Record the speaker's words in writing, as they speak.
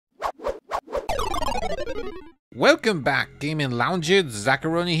Welcome back, gaming loungers.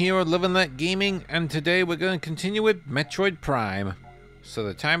 Zacharoni here of Live and Let Gaming, and today we're going to continue with Metroid Prime. So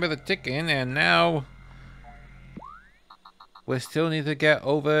the timer is ticking, and now we still need to get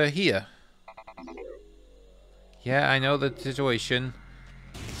over here. Yeah, I know the situation.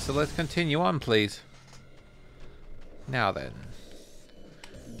 So let's continue on, please. Now then.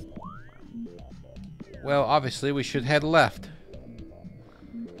 Well, obviously we should head left.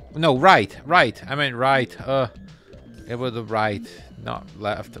 No, right. I meant right. It was the right, not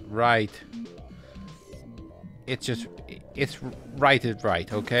left. Right. It's right is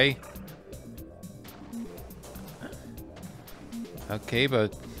right, okay? Okay,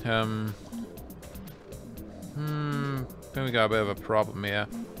 but, I think we got a bit of a problem here.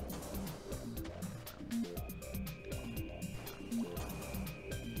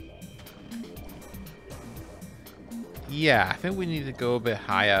 Yeah, I think we need to go a bit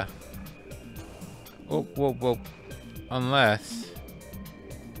higher. Oh, whoa, whoa. Unless...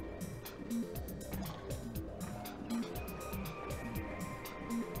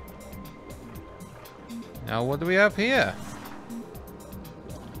 Now what do we have here?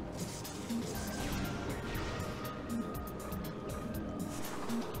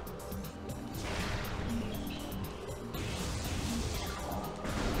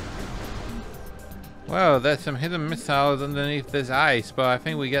 Well, there's some hidden missiles underneath this ice, but I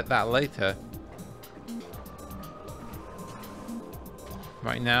think we get that later.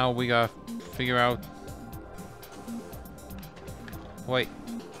 Right now, we gotta figure out... Wait.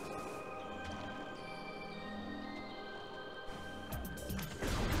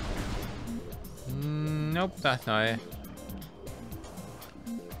 Nope, that's not it.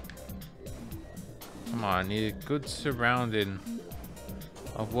 Come on, I need a good surrounding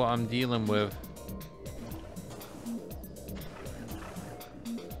of what I'm dealing with.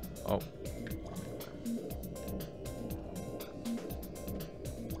 Oh.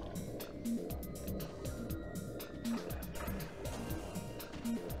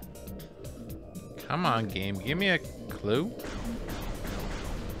 Come on, game. Give me a clue.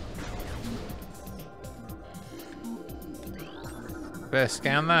 Better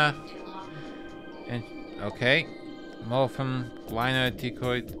scan that. And, okay. More from liner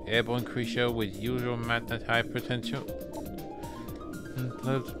decoy airborne creature with usual magnetite potential.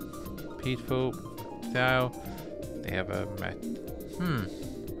 Includes peaceful style. They have a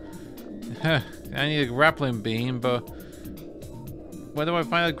I need a grappling beam, but where do I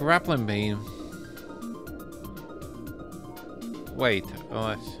find a grappling beam? Wait,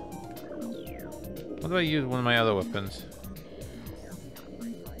 unless... What do I use one of my other weapons?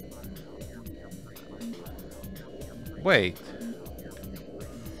 Wait.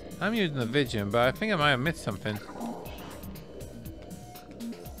 I'm using the vision, but I think I might have missed something.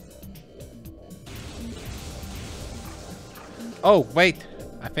 Oh, wait.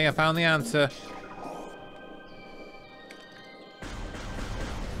 I think I found the answer.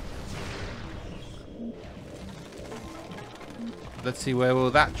 Let's see, where will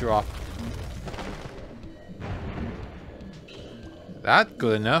that drop? That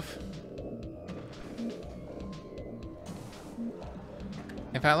good enough.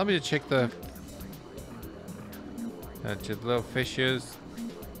 In fact, let me just check the just little fissures.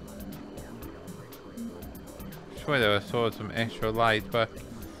 Swear there was sort of some extra light, but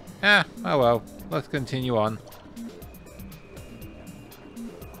oh well. Let's continue on.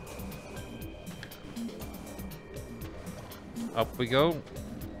 Up we go.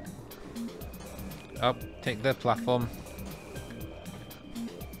 Up, take the platform.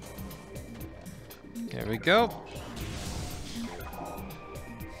 There we go.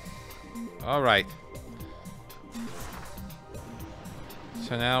 All right.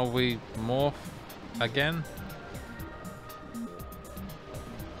 So now we morph again.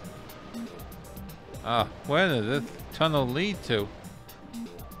 Ah, where does this tunnel lead to?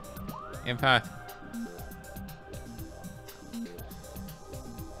 In fact,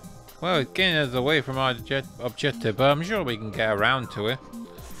 well, it's getting us away from our objective, but I'm sure we can get around to it.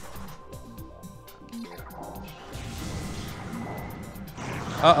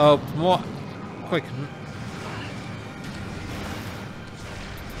 Uh-oh, more quick.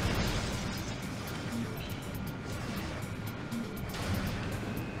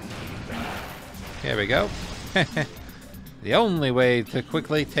 Here we go. The only way to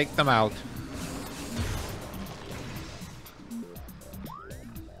quickly take them out.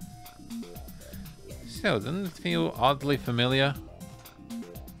 So, doesn't it feel oddly familiar?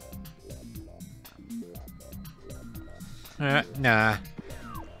 Nah.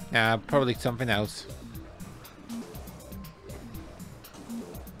 Nah, probably something else.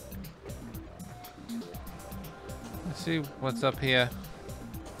 Let's see what's up here.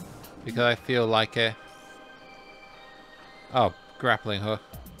 Because I feel like it. Oh, grappling hook.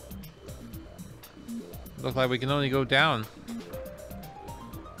 Looks like we can only go down.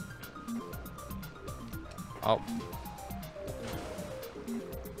 Oh.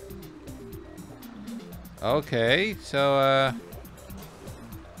 Okay, so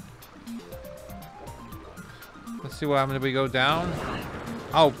let's see what happens if we go down.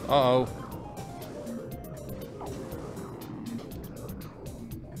 Oh, uh-oh.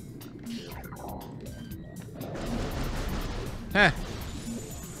 Huh.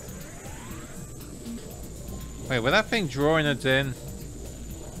 Wait, was that thing drawing us in?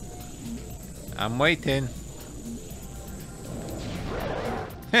 I'm waiting.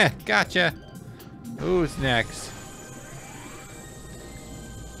 Heh, gotcha. Who's next?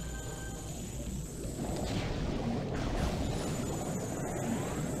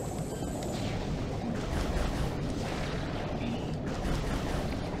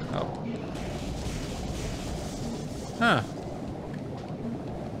 Oh. Huh.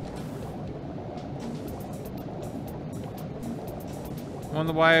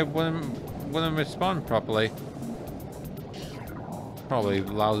 Wonder why it wouldn't respond properly. Probably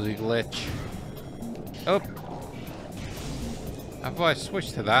lousy glitch. Oh! I thought I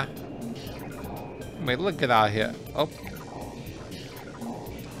switched to that. Wait, look at out here. Oh.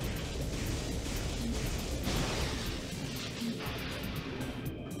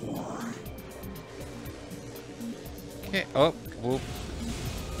 Okay. Oh. Whoop.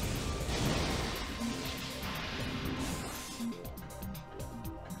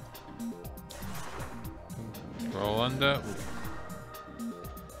 Roll under.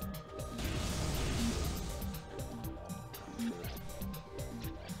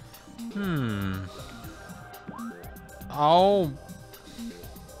 Oh.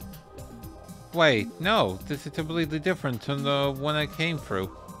 Wait, no. This is completely different from the one I came through.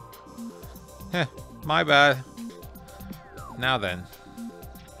 Heh, my bad. Now then.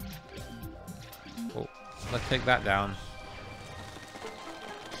 Oh, let's take that down.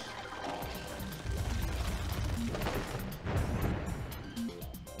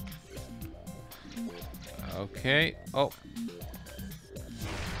 Okay. Oh.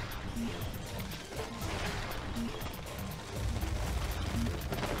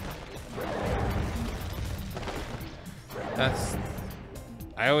 That's...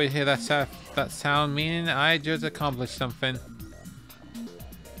 I always hear that sound, meaning I just accomplished something.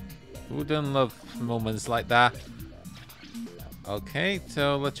 Who doesn't love moments like that? Okay,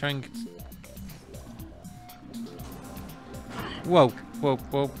 so let's try and... Whoa, whoa,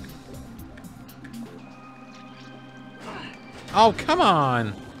 whoa. Oh, come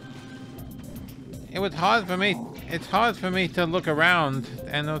on! It was hard for me. It's hard for me to look around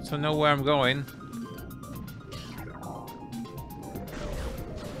and also know where I'm going.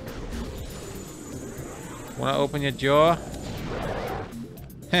 Wanna open your jaw?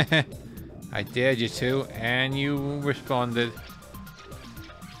 I dared you to, and you responded.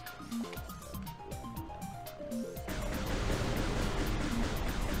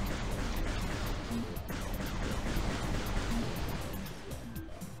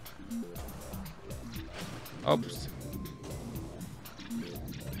 Oops.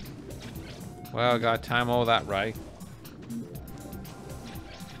 Well, gotta time all that right.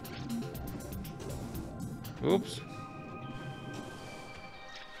 Oops.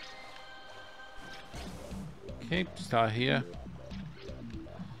 Okay, start here.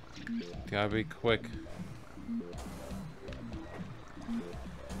 Gotta be quick.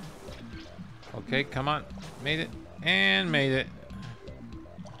 Okay, come on. Made it. And made it.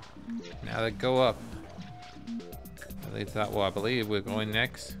 Now to go up. At least that's what I believe we're going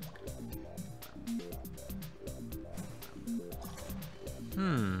next.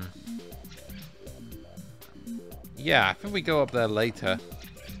 Yeah, I think we go up there later.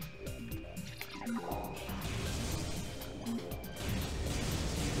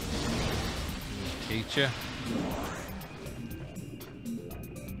 Teacher.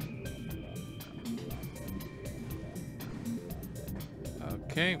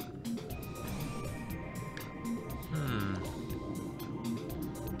 Okay.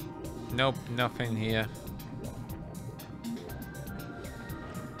 Nope, nothing here.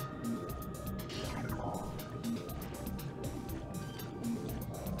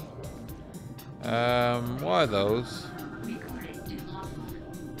 What are those?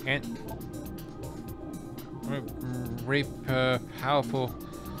 And Reaper, powerful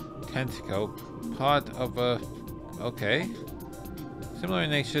tentacle, part of a... Okay. Similar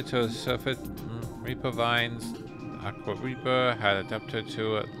in nature to a surface Reaper vines. Aqua Reaper had adapted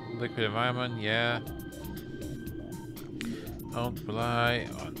to a liquid environment, yeah. Don't rely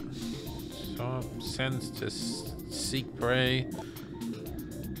on some sense to seek prey.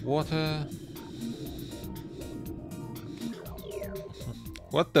 Water.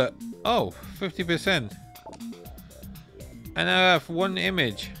 What the? Oh, 50%. And I have one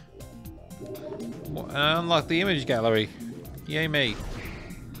image. And I unlock the image gallery. Yay me.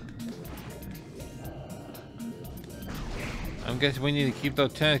 I'm guessing we need to keep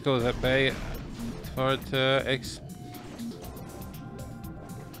those tentacles at bay for it to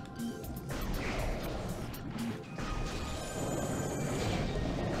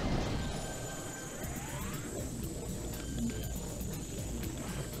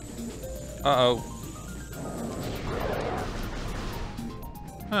Uh-oh.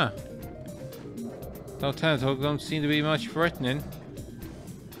 Huh. Those tentacles don't seem to be much threatening.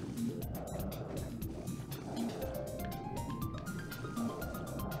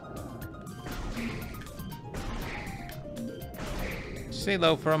 Stay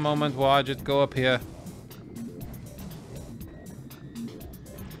low for a moment while I just go up here.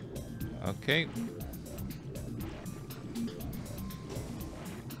 Okay.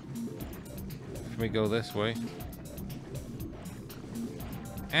 We go this way.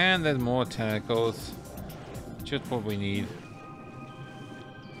 And there's more tentacles. Just what we need.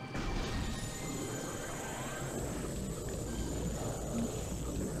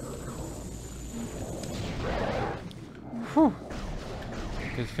 Whew.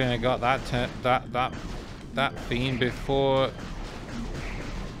 Good thing I got that fiend before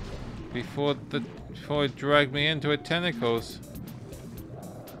it dragged me into its tentacles.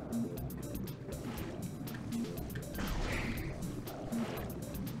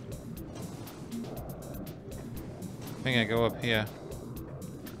 I think I go up here.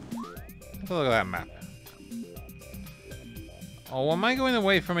 Have a look at that map. Oh, am I going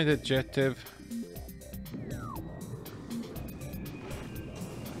away from its objective?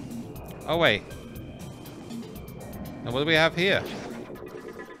 Oh wait. Now what do we have here?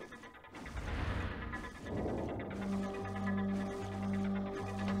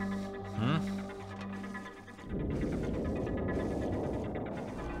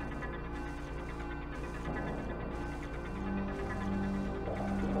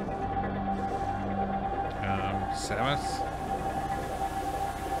 Samus.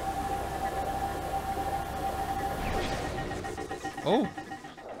 Oh!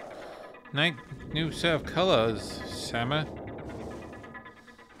 New set of colors, Samus.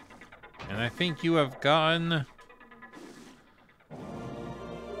 And I think you have gotten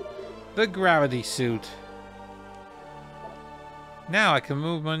the gravity suit. Now I can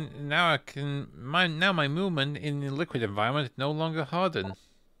move now my movement in the liquid environment is no longer hardened.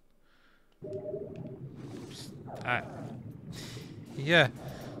 Yeah,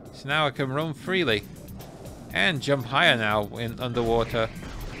 so now I can roam freely and jump higher now in underwater,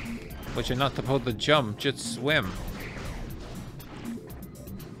 which are not supposed to jump, just swim.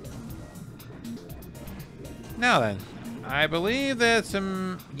 Now then, I believe there's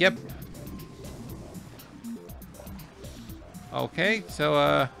some. Yep. Okay,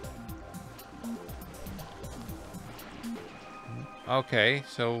 so okay,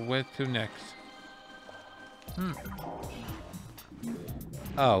 so where to next?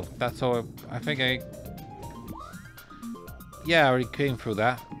 Oh, that's all. I think yeah, I already came through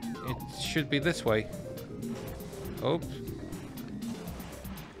that. It should be this way. Oops.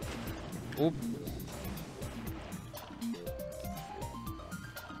 Oop.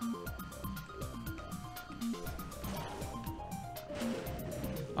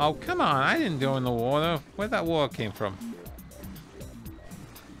 Oh, come on. I didn't go in the water. Where'd that water came from?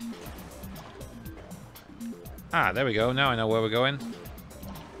 Ah, there we go. Now I know where we're going.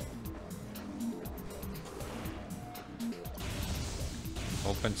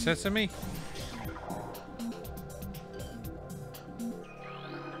 Open sesame.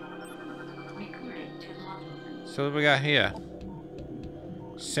 So what do we got here?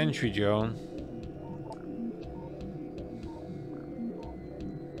 Sentry drone.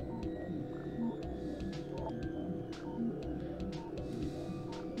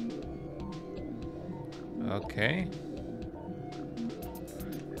 Okay.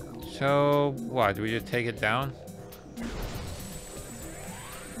 So what? Do we just take it down?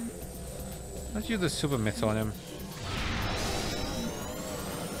 Let's use the super mitts on him.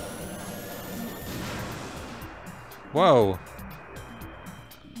 Whoa.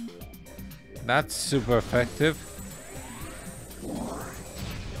 That's super effective.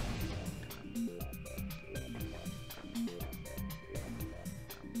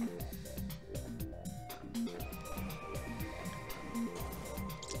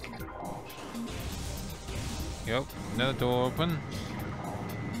 Yep, another door open.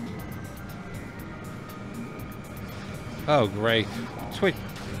 Oh, great. Sweet.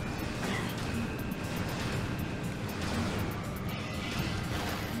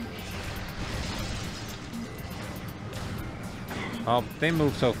 Oh, they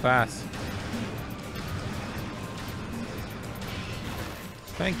move so fast.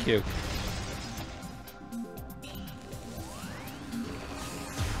 Thank you.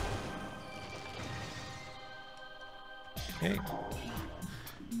 Okay.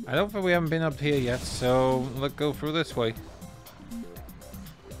 I don't think we haven't been up here yet, so let's go through this way.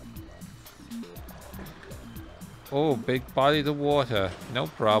 Oh, big body of water. No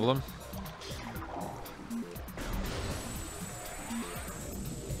problem.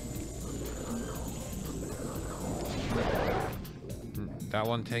 That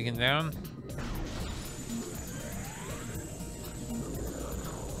one taken down.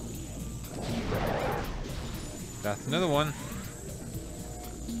 That's another one.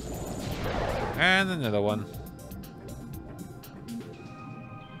 And another one.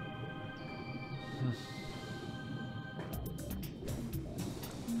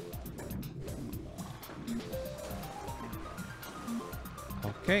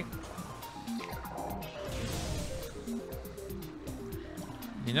 Okay.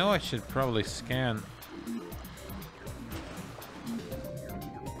 You know, I should probably scan.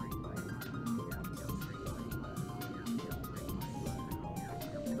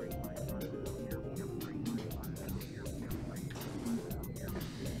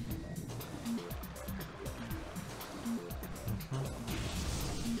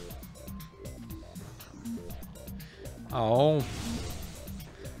 Oh.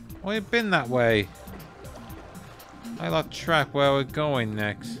 We've been that way. I lost track where we're going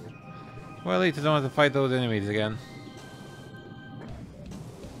next. Well, at least I don't have to fight those enemies again.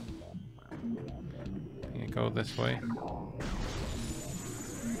 Can you go this way?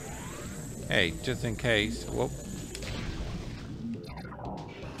 Hey, just in case. Whoop.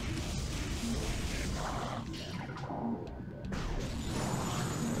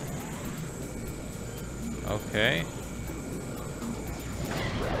 Okay.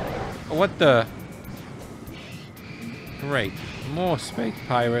 What the? Great. More space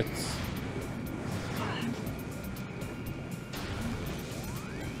pirates.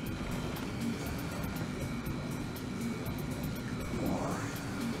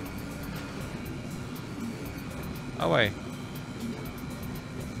 Oh wait.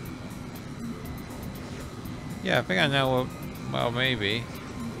 Yeah, I think I know. Well, maybe.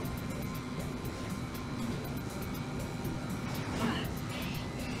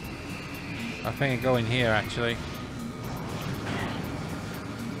 I think I go in here actually.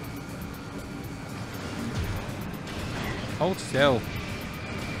 Hold still.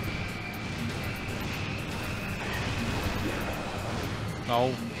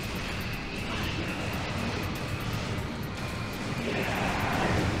 Oh.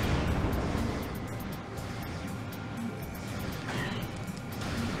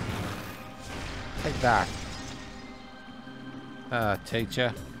 Take that.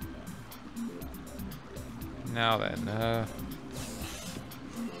 Teacher. Now then,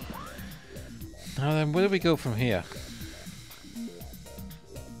 where do we go from here?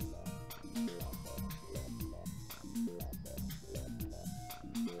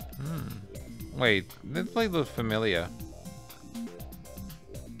 Wait, this place looks familiar.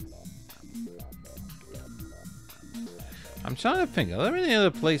 I'm trying to think, are there any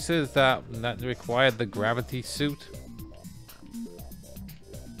other places that required the gravity suit?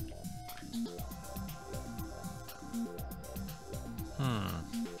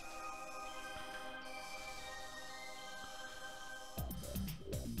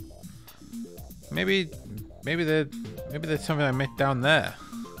 Maybe there's something I missed down there.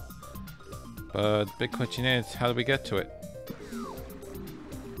 But the big question is, how do we get to it?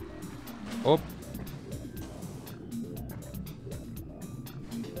 Oh.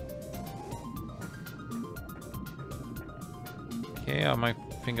 Okay, I might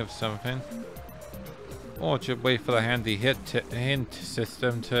think of something. Or just wait for the handy hint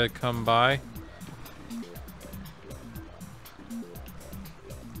system to come by.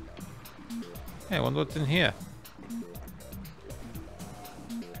 Hey, I wonder what's in here.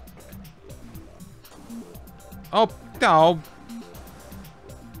 Oh, no!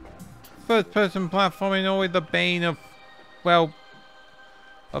 First-person platforming always the bane of, well,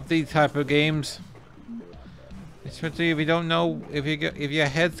 of these type of games. Especially if you don't know if your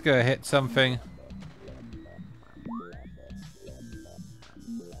head's gonna hit something.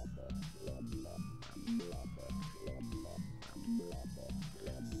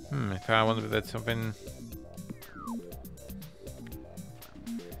 If I wonder if there's something.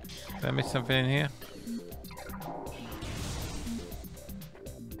 Did I miss something in here?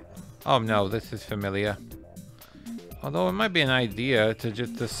 Oh no, this is familiar. Although it might be an idea to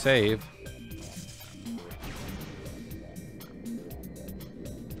just to save.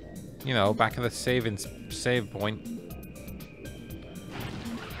 You know, back at the save point.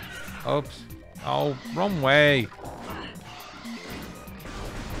 Oops. Oh, wrong way.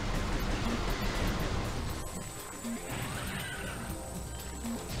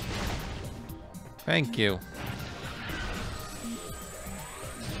 Thank you.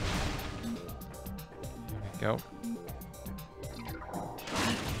 There we go.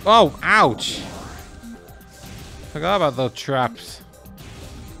 Oh, ouch! Forgot about those traps.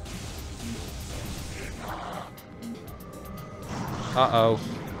 Uh-oh.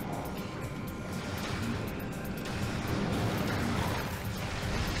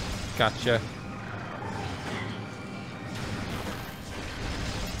 Gotcha.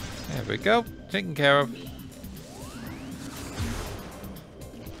 There we go. Taken care of.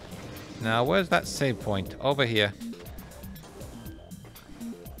 Now, where's that save point? Over here.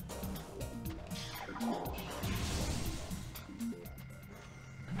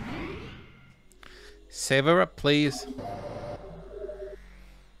 Save her up, please.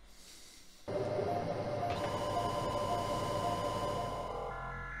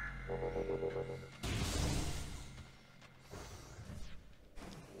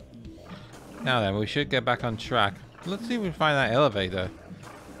 Now then, we should get back on track. Let's see if we can find that elevator.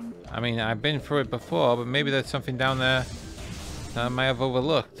 I mean, I've been through it before, but maybe there's something down there that I might have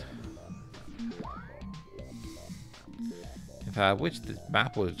overlooked. In fact, I wish this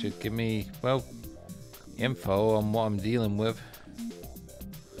map would just give me, well, info on what I'm dealing with.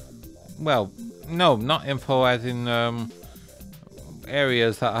 Well, no, not info as in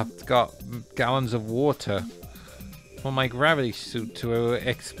areas that have got gallons of water for my gravity suit to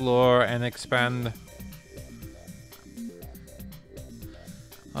explore and expand.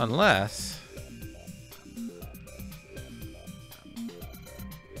 Unless...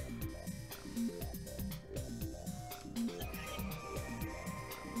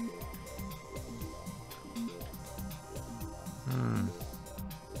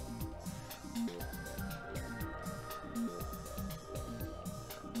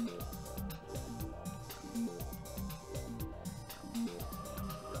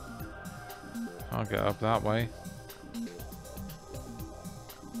 I'll get up that way.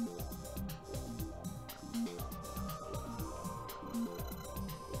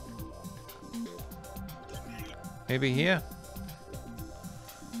 Maybe here?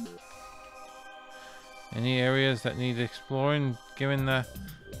 Any areas that need exploring, given the...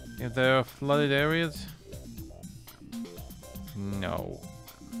 if there are flooded areas? No.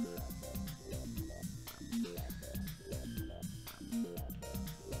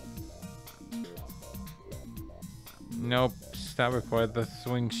 Nope, that required the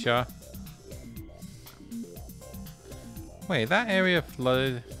swing shot. Wait, that area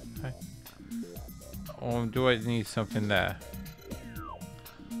flooded? Or do I need something there?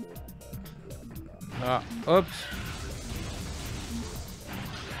 Oops.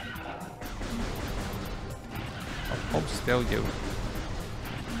 Hold still, you.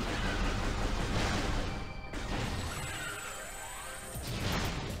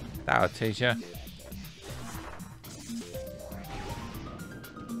 That'll teach ya.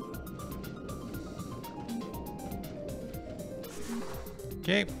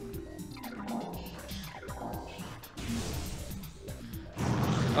 Okay.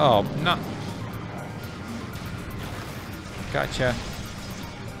 Oh, no. Gotcha.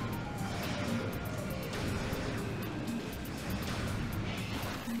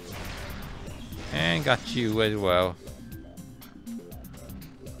 And got you as well.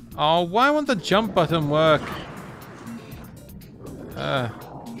 Oh, why won't the jump button work?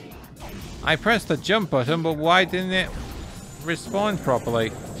 I pressed the jump button, but why didn't it respond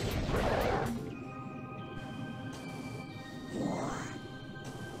properly?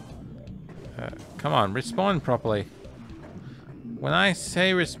 Come on, respond properly. When I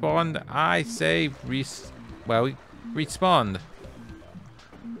say respond, I say respond.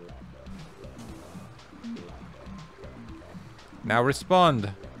 Now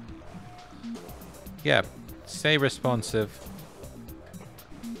respond. Yeah, say responsive.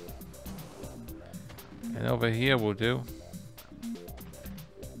 And over here will do.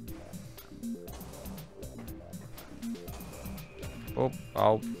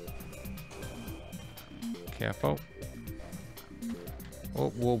 Oh. Careful. Oh,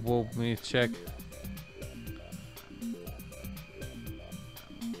 whoa, let me check.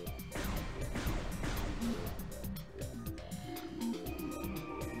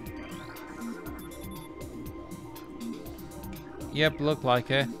 Yep, look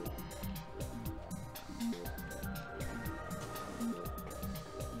like it.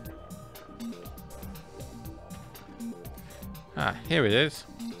 Ah, here it is.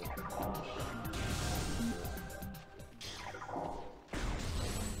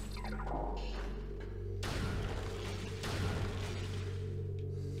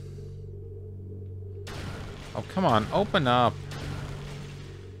 Oh, come on, open up.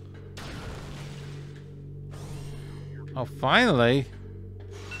 Oh, finally.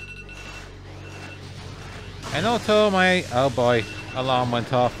 And also my... Oh boy, alarm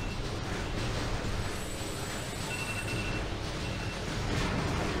went off.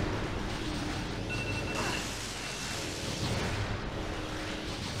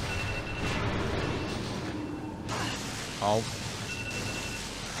 Oh.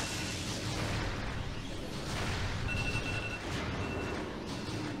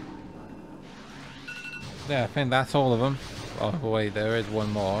 Yeah, I think that's all of them. Oh wait, there is one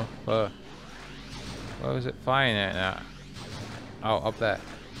more, but where was it firing it at? Oh, up there.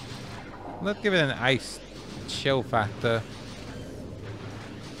 Let's give it an ice chill factor.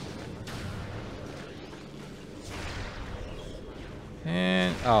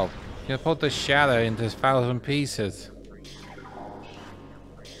 And oh, you put the shadow into 1,000 pieces.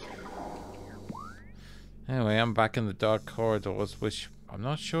 Anyway, I'm back in the dark corridors, which I'm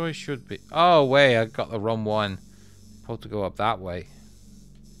not sure I should be. Oh, wait, I got the wrong one. Supposed to go up that way.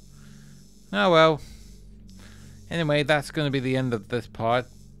 Oh, well. Anyway, that's going to be the end of this part.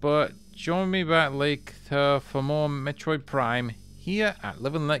 But join me back later for more Metroid Prime here at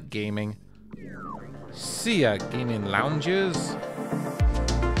Live and Let Gaming. See ya, gaming loungers.